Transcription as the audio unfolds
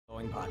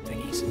glowing pot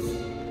thingies.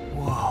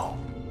 Whoa,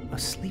 a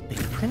sleeping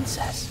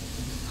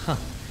princess. Huh,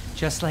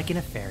 just like in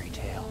a fairy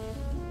tale.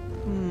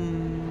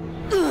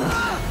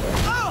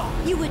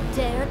 You would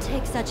dare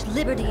take such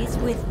liberties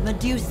with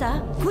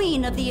Medusa,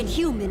 queen of the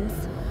Inhumans?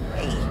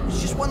 Hey,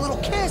 it's just one little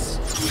kiss.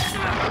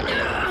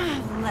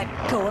 Let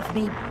go of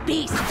me,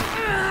 beast!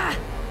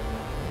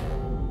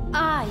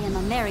 I am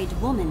a married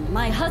woman.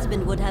 My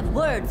husband would have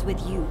words with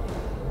you.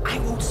 I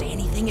won't say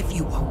anything if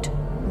you won't.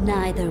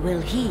 Neither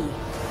will he.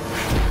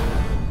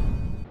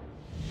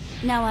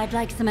 Now I'd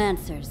like some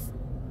answers.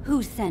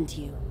 Who sent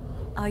you?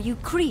 Are you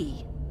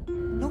Kree?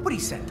 Nobody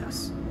sent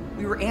us.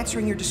 We were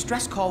answering your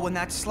distress call when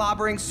that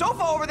slobbering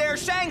sofa over there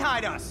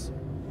shanghaied us.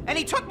 And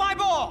he took my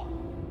ball!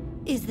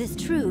 Is this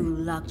true,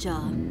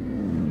 Lockjaw?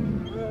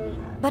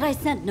 But I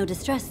sent no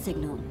distress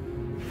signal.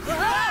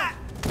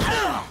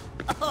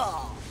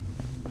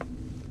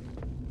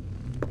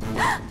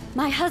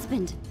 My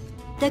husband!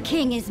 The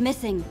king is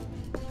missing.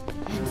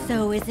 And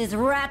so is his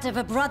rat of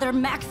a brother,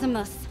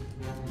 Maximus.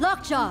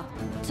 Lockjaw,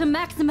 to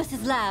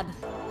Maximus's lab.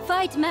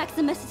 Fight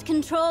Maximus's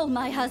control,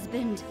 my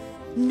husband.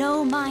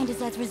 No mind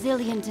is as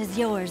resilient as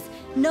yours.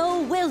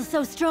 No will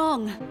so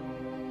strong.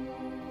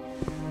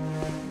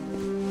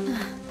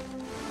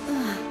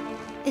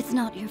 It's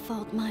not your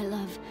fault, my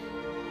love.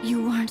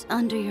 You weren't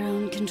under your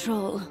own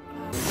control.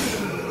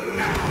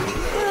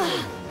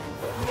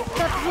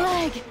 The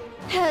plague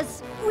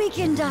has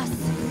weakened us.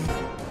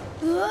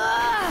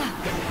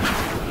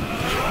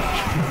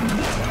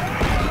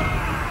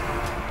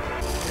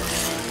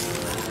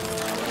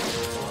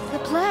 The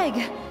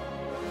plague,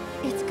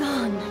 it's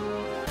gone.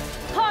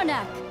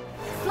 Harnack,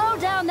 slow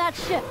down that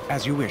ship.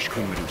 As you wish,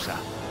 Queen Medusa.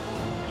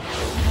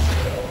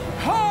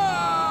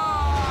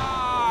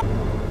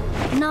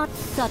 Not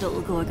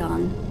subtle,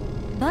 Gorgon,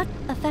 but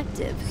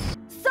effective.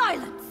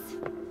 Silence!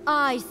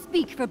 I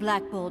speak for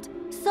Black Bolt,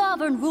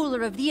 sovereign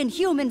ruler of the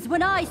Inhumans,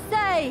 when I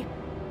say...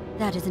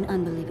 That is an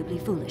unbelievably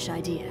foolish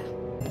idea.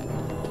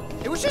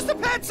 It was just a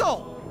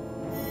pencil!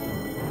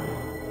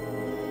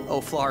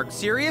 Oh, Flarg,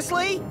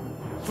 seriously?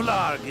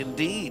 Flarg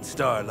indeed,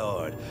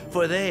 Star-Lord.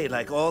 For they,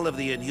 like all of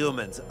the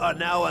Inhumans, are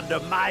now under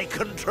my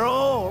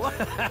control.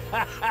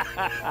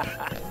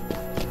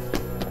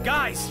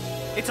 Guys,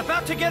 it's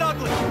about to get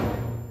ugly.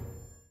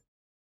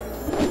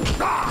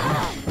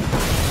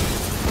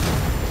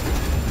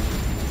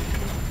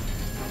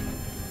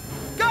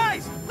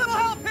 Guys, little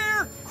help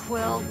here!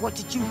 Quill, what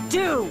did you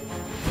do?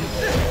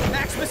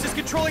 Maximus is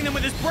controlling them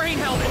with his brain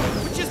helmet,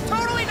 which is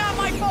totally not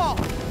my fault!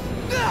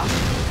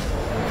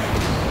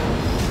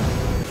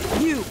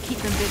 You keep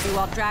them busy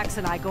while Drax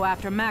and I go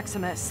after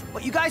Maximus.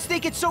 What, you guys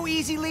think it's so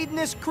easy leading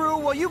this crew?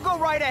 Well, you go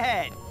right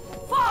ahead.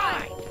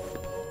 Fine!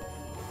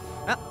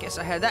 Well, guess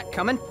I had that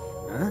coming.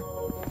 Huh?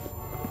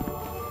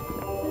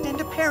 And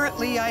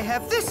apparently I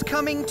have this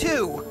coming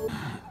too.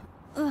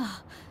 Ugh.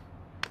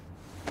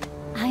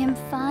 I am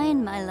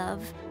fine, my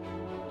love.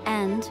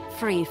 And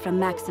free from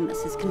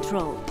Maximus's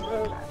control.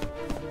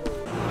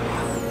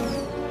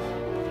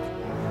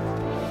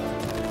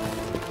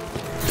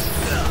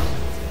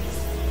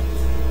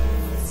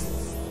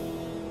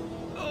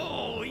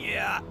 Oh,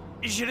 yeah.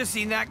 You should have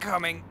seen that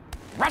coming.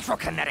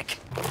 Retrokinetic.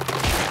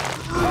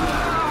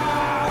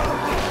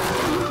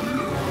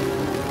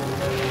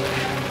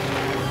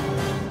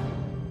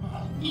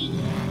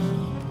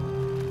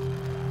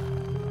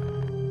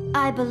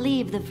 I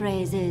believe the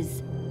phrase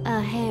is,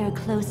 a hair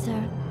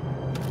closer.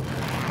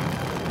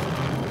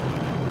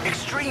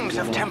 Extremes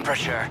of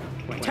temperature.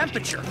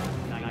 Temperature?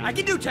 I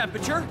can do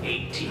temperature.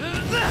 18.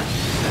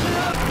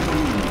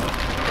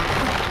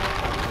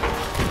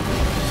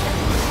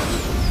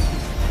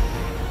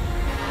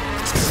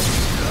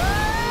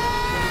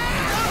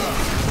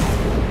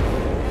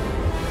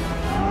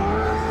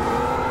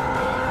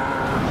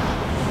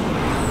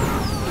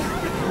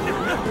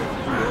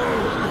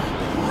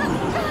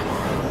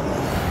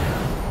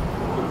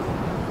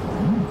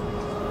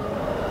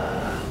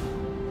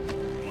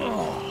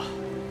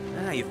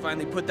 You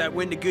finally put that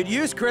wind to good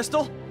use,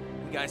 Crystal.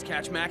 You guys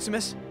catch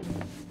Maximus?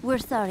 We're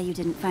sorry you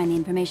didn't find the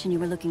information you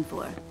were looking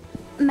for.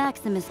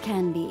 Maximus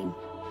can be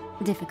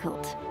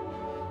difficult.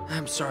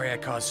 I'm sorry I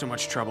caused so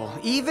much trouble,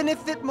 even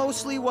if it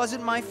mostly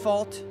wasn't my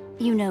fault.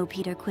 You know,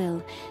 Peter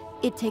Quill,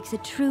 it takes a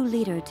true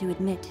leader to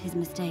admit his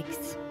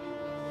mistakes.